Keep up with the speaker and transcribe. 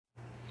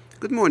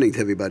Good morning to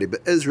everybody.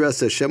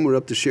 Be'ezras Hashem, we're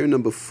up to share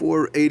number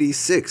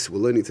 486. We're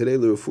learning today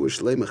L'Refuah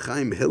Shlema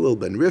Chaim Hillel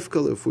ben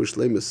Rivka, L'Refuah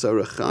Shlema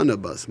Sarah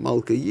Chana bas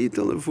Malka Yita,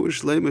 L'Refuah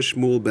Shlema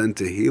Shmuel ben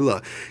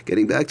Tehila.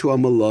 Getting back to our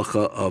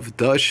malacha of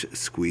dash,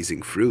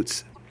 squeezing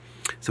fruits.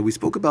 So we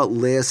spoke about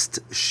last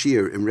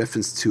shear in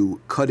reference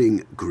to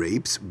cutting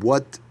grapes.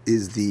 What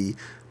is the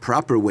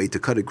proper way to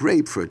cut a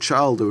grape for a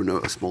child or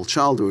a small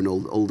child or an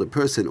older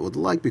person or the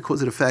like,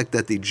 because of the fact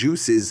that the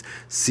juices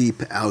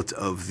seep out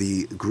of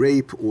the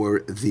grape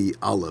or the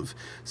olive.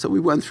 So we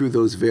went through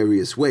those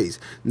various ways.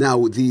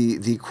 Now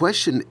the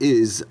question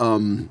is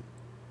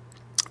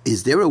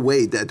there a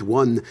way that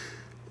one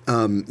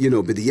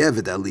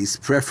b'di'evet at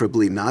least,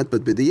 preferably not,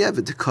 but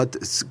b'di'evet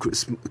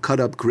to cut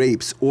up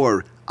grapes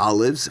or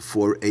olives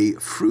for a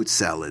fruit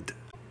salad?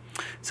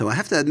 So I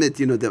have to admit,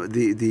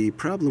 the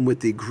problem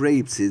with the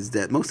grapes is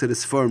that most of the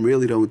Sfarim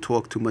really don't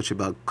talk too much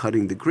about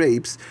cutting the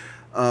grapes.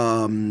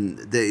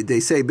 They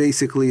say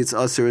basically it's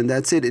usher and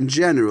that's it in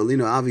general,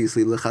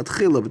 obviously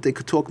lechatchila, but they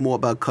could talk more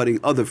about cutting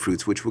other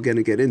fruits, which we're going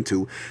to get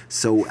into.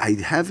 So I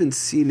haven't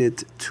seen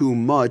it too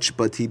much,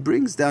 but he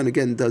brings down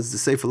again, does the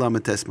Sefer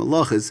Lamates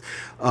Malachas,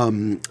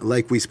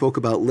 like we spoke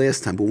about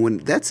last time. But when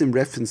that's in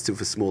reference to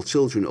for small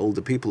children,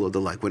 older people, or the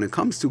like, when it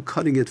comes to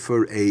cutting it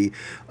for a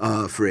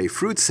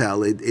fruit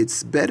salad,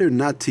 it's better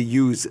not to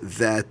use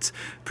that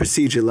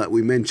procedure that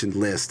we mentioned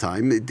last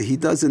time. He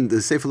doesn't.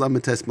 The Sefer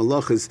Lamates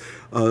Malachas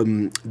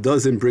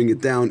doesn't bring it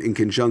down in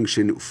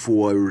conjunction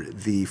for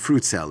the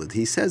fruit salad.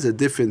 He says a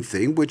different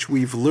thing, which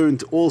we've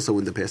learned also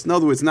in the past. In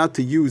other words, not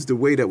to use the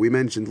way that we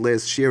mentioned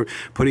last year,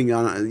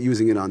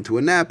 using it onto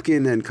a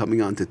napkin and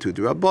coming onto two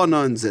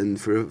drabbanans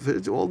and for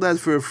all that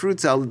for a fruit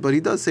salad. But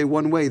he does say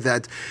one way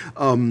that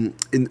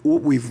in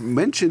what we've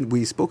mentioned,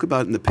 we spoke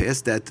about in the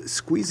past, that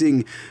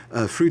squeezing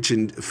fruits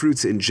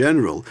in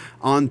general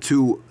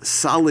onto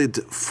solid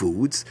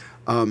foods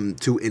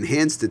to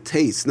enhance the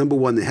taste. Number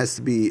one, it has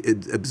to be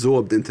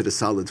absorbed into the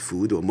solid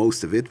food, or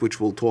most of it, which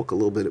we'll talk a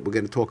little bit. We're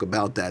going to talk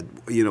about that,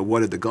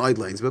 what are the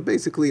guidelines. But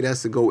basically, it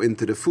has to go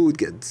into the food,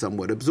 get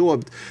somewhat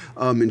absorbed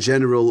in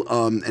general,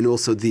 and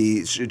also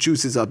the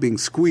juices are being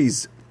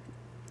squeezed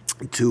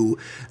to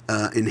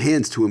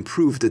enhance, to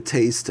improve the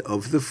taste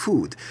of the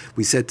food.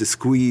 We said to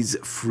squeeze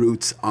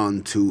fruits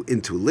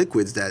into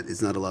liquids, that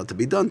is not allowed to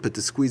be done, but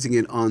to squeezing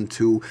it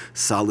onto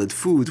solid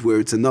foods, where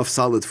it's enough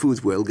solid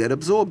foods where it'll get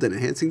absorbed and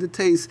enhancing the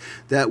taste,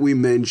 that we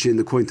mentioned,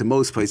 according to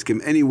most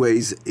poskim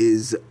anyways,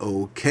 is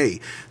okay.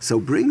 So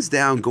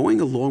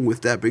going along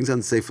with that, brings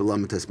on Sefer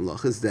Lamates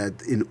Malachas,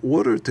 that in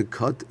order to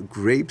cut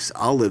grapes,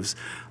 olives,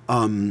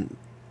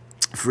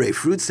 for a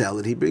fruit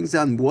salad, he brings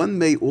down one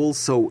may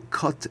also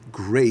cut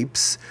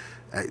grapes.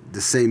 The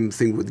same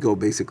thing would go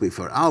basically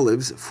for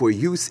olives, for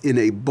use in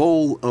a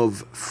bowl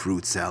of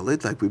fruit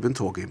salad, like we've been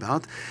talking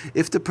about,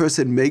 if the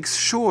person makes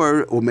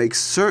sure or makes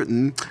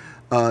certain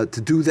to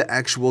do the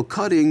actual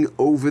cutting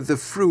over the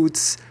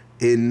fruits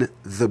in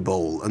the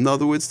bowl. In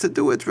other words, to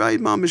do it right,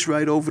 mamish,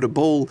 right over the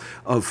bowl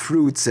of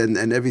fruits and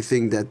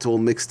everything that's all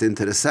mixed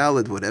into the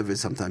salad, whatever.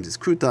 Sometimes it's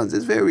croutons.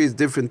 There's various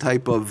different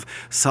type of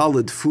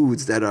solid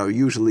foods that are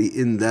usually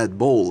in that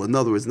bowl. In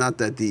other words, not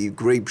that the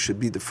grape should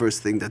be the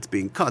first thing that's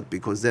being cut,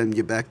 because then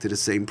you're back to the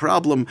same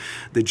problem.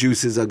 The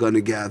juices are going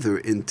to gather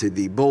into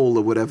the bowl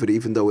or whatever,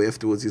 even though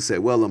afterwards you say,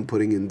 well, I'm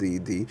putting in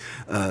the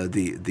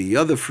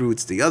other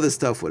fruits, the other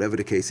stuff, whatever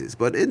the case is.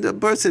 But the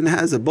person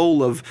has a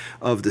bowl of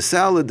the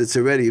salad that's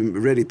already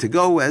ready to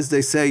go, as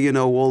they say,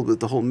 all with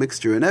the whole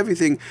mixture and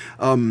everything.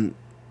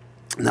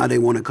 Now they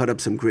want to cut up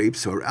some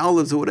grapes or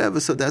olives or whatever,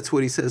 so that's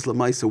what he says,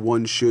 Lamaisa,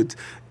 one should,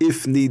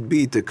 if need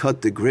be, to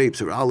cut the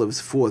grapes or olives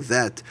for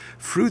that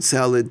fruit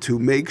salad, to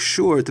make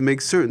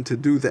certain to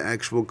do the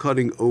actual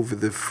cutting over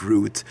the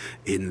fruit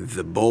in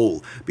the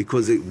bowl.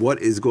 Because what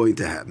is going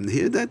to happen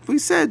here, that we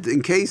said,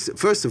 in case,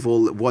 first of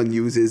all, one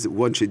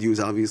should use,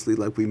 obviously,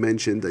 like we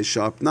mentioned, a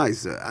sharp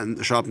knife, and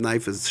a sharp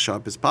knife as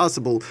sharp as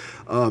possible,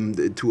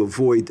 to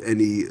avoid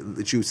any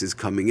juices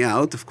coming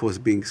out. Of course,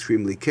 being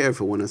extremely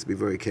careful, one has to be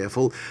very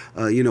careful.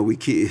 We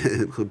keep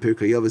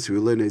Pirkei Avos, we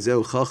learn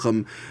Ezeu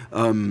Chacham.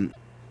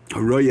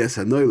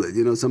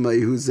 Somebody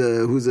who's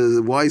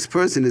a wise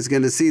person is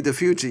going to see the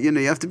future. You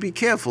have to be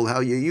careful how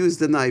you use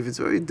the knife. It's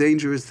a very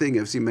dangerous thing.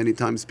 I've seen many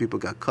times people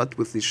got cut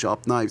with these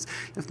sharp knives.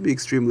 You have to be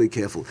extremely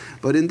careful.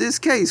 But in this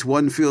case,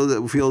 one feels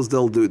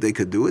they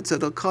could do it, so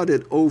they'll cut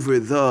it over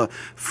the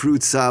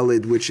fruit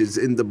salad, which is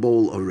in the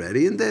bowl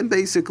already. And then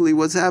basically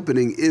what's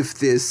happening,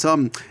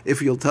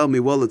 if you'll tell me,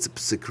 well, it's a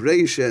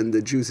secretion,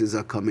 the juices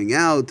are coming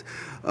out,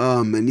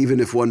 and even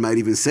if one might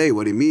even say,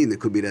 what do you mean? It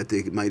could be that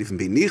they might even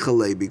be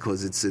nichale,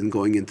 because it's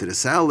going into the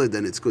salad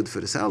and it's good for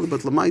the salad.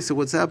 But lamaisa,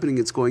 what's happening?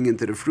 It's going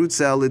into the fruit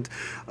salad.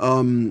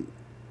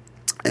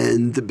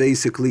 and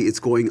basically it's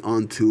going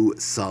on to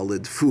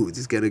solid foods.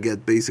 It's going to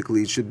get,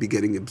 basically it should be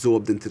getting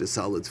absorbed into the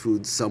solid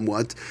foods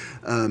somewhat.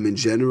 In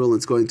general,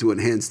 it's going to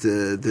enhance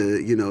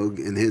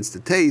enhance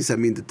the taste. I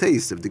mean, the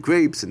taste of the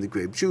grapes and the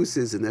grape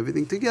juices and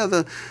everything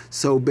together.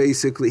 So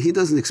basically, he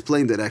doesn't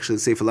explain that actually in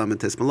Sefer Lamed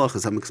Tes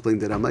Malachas. I'm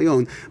explaining that on my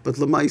own. But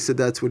Lamaisa,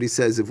 that's what he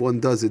says. If one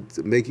does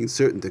it, making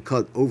certain to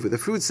cut over the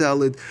fruit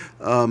salad,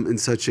 in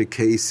such a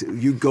case,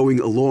 you going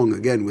along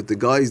again with the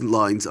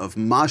guidelines of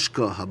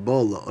mashka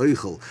habala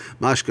oichel,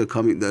 mashka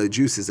coming, the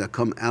juices that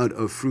come out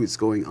of fruits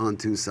going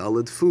onto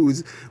solid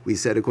foods. We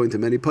said according to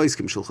many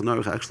poskim, Shulchan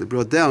Aruch actually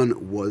brought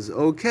down was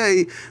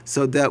okay,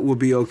 so that will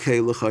be okay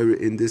l'chayra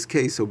in this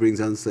case. So brings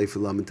down Sefer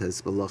Lamed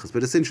Tes Malachas.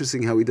 But it's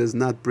interesting how he does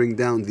not bring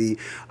down the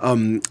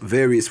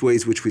various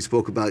ways which we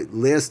spoke about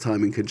last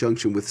time in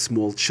conjunction with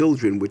small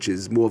children, which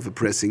is more of a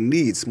pressing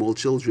need. Small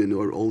children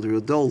or older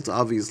adults,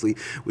 obviously,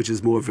 which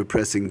is more of a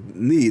pressing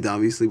need,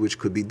 obviously, which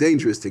could be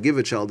dangerous to give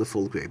a child a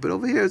full grape. But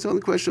over here, it's only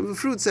a question of a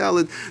fruit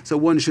salad, so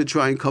one should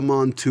try and come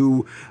on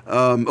to,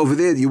 over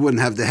there, you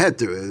wouldn't have the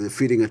heter.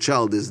 Feeding a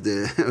child is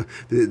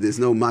there's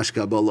no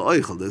mashka bala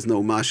oichel, there's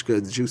no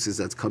mashka juices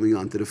that's coming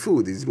onto the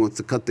food. He wants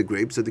to cut the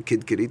grape so the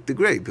kid can eat the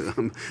grape.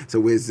 So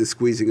where's the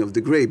squeezing of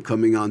the grape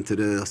coming onto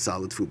the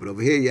solid food? But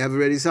over here, you have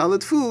already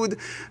solid food,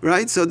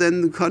 right? So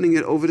then cutting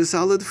it over the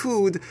solid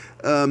food,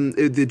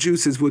 the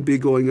juices would be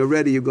going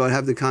already. You're going to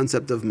have the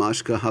concept of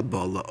mashka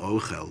habala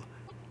ochel.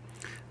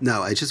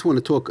 Now, I just want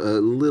to talk a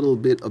little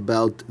bit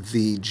about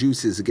the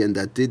juices again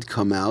that did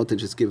come out and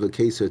just give a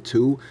case or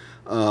two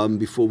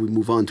before we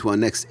move on to our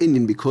next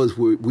Indian, because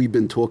we've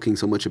been talking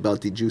so much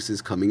about the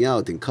juices coming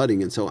out and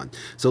cutting and so on.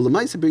 So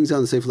Lamaisa brings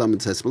down the Sefer Lamed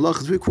Tes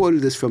Malachas. We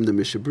quoted this from the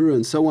Mishnah Berurah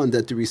and so on,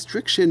 that the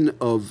restriction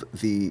of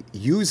the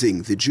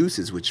using the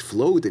juices which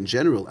flowed in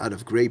general out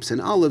of grapes and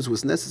olives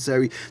was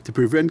necessary to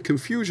prevent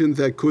confusion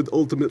that could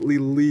ultimately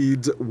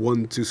lead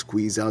one to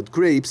squeeze out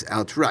grapes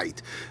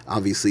outright,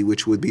 obviously,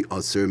 which would be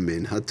Asur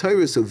Min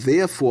HaTorah. So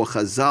therefore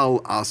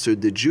Chazal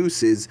asur the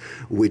juices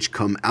which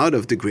come out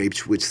of the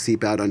grapes, which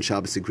seep out on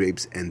Shabbos, the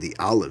grapes and the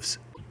olives.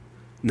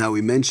 Now,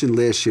 we mentioned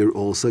last year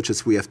also,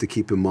 just we have to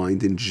keep in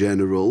mind in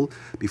general,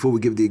 before we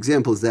give the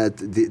examples, that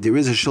there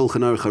is a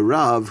Shulchan Aruch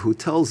Rav who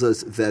tells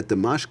us that the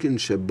mashkin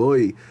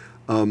shaboy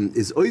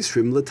is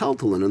oisrim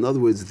letaltalan. In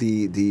other words,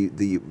 the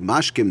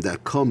mashkim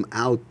that come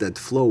out, that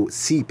flow,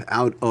 seep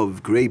out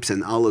of grapes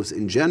and olives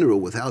in general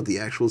without the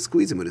actual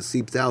squeezing, but it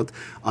seeps out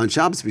on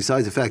Shabbos,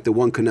 besides the fact that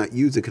one cannot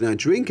use it, cannot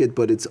drink it,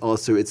 but it's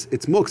also, it's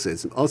muksa.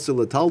 It's also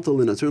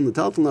letaltalan, asur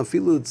letaltalan,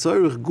 afilu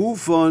tzarich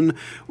gufan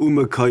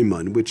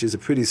umakaiman, which is a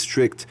pretty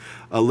strict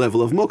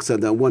level of muksa,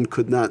 that one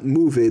could not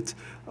move it,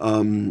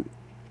 even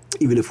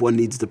if one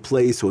needs the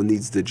place or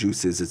needs the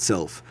juices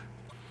itself.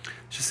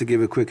 Just to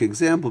give a quick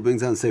example,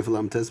 brings down Sefer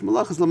Lamed Tes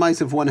Malachas.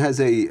 L'maisa, if one has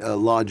a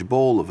large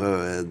bowl of,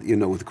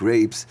 with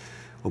grapes,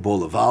 a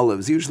bowl of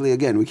olives. Usually,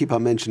 again, we keep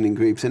on mentioning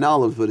grapes and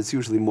olives, but it's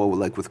usually more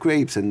like with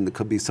grapes, and it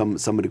could be some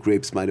of the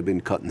grapes might have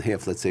been cut in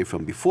half, let's say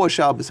from before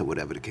Shabbos or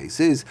whatever the case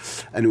is,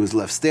 and it was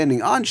left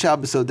standing on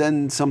Shabbos. So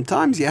then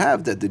sometimes you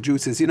have that the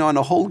juices, on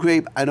a whole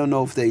grape, I don't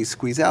know if they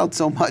squeeze out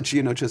so much,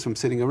 just from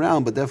sitting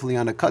around, but definitely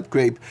on a cut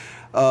grape,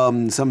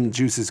 some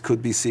juices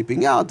could be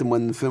seeping out, and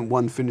when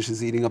one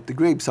finishes eating up the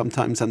grape,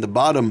 sometimes on the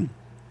bottom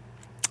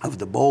of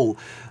the bowl,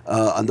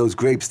 on those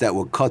grapes that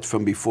were cut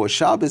from before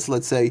Shabbos,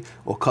 let's say,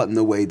 or cut in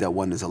a way that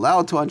one is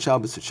allowed to on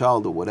Shabbos, a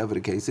child, or whatever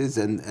the case is,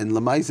 and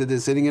Lamaisa, they're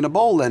sitting in a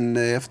bowl, and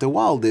after a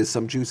while, there's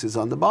some juices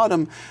on the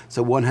bottom,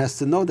 so one has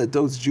to know that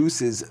those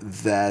juices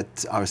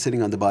that are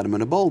sitting on the bottom of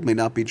a bowl may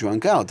not be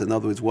drunk out. In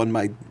other words, one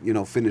might,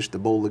 finish the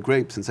bowl of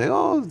grapes and say,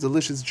 oh,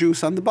 delicious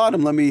juice on the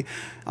bottom,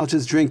 I'll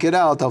just drink it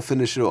out, I'll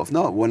finish it off.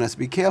 No, one has to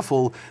be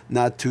careful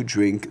not to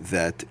drink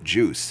that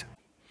juice.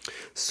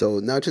 So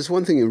now just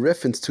one thing in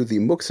reference to the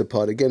muksa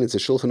part, again, it's a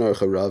Shulchan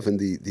Aruch Rav, and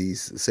the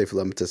Sefer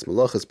Lamed Tes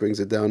Malachas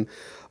brings it down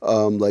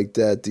like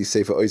that. The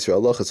Sefer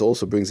Oisra Halachas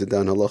also brings it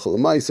down, Halacha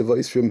L'maisa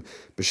v'Oisrim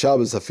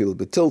b'Shabbos afil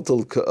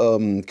b'tiltel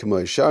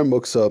k'may shar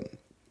muksa.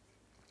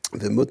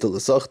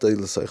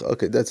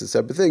 Okay, that's a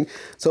separate thing.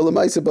 So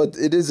Lamaisa, but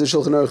it is a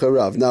Shulchan Aruch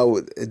Rav. Now,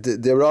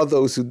 there are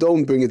those who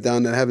don't bring it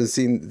down, and I haven't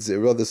seen, there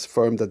are others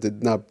firm that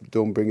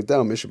don't bring it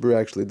down. Mishnah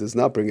Berurah actually does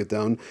not bring it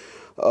down.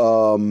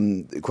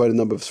 Quite a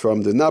number of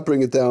Sfarim did not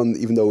bring it down,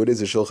 even though it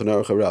is a Shulchan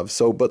Aruch Rav.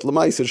 So, but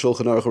Lamaisa,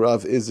 Shulchan Aruch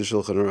Rav is the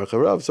Shulchan Aruch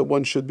Rav, so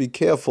one should be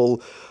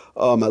careful,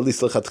 at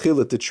least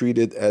lechatchila, to treat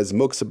it as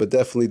muksa, but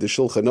definitely the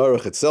Shulchan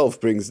Aruch itself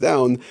brings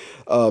down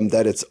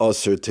that it's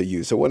asur to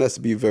use. So one has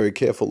to be very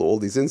careful all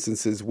these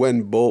instances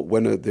when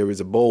there is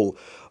a bowl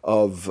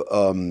of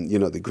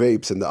the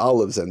grapes and the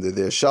olives and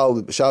their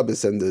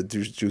Shabbos and the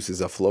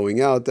juices are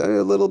flowing out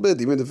a little bit,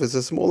 even if it's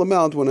a small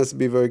amount, one has to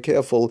be very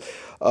careful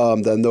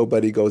that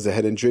nobody goes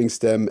ahead and drinks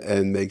them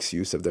and makes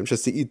use of them.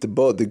 Just to eat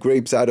the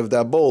grapes out of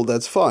that bowl,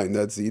 that's fine.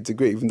 That's eat the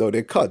grape, even though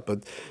they're cut.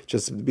 But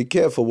just be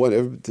careful.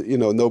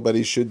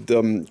 Nobody should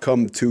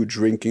come to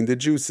drinking the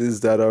juices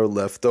that are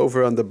left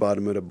over on the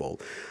bottom of the bowl.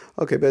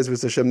 Okay,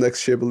 Bezras Hashem,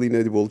 next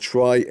Shebelina we'll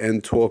try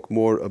and talk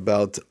more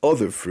about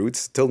other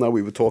fruits. Till now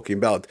we were talking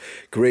about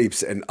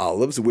grapes and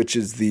olives, which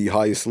is the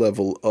highest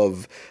level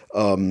of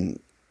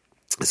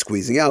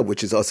squeezing out,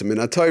 which is Asim in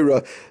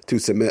Atayra,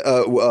 Zaysim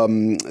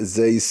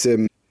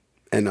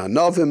and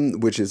Anavim,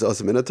 which is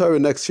Asim and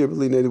Atayra. Next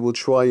Shebelina we'll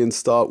try and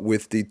start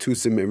with the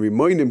Tusim and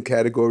Rimoinim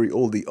category,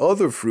 all the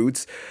other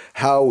fruits,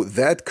 how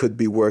that could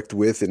be worked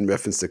with in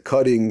reference to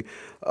cutting,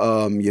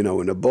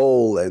 in a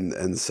bowl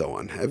and so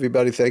on.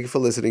 Everybody, thank you for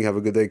listening. Have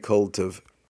a good day. Kol Tov.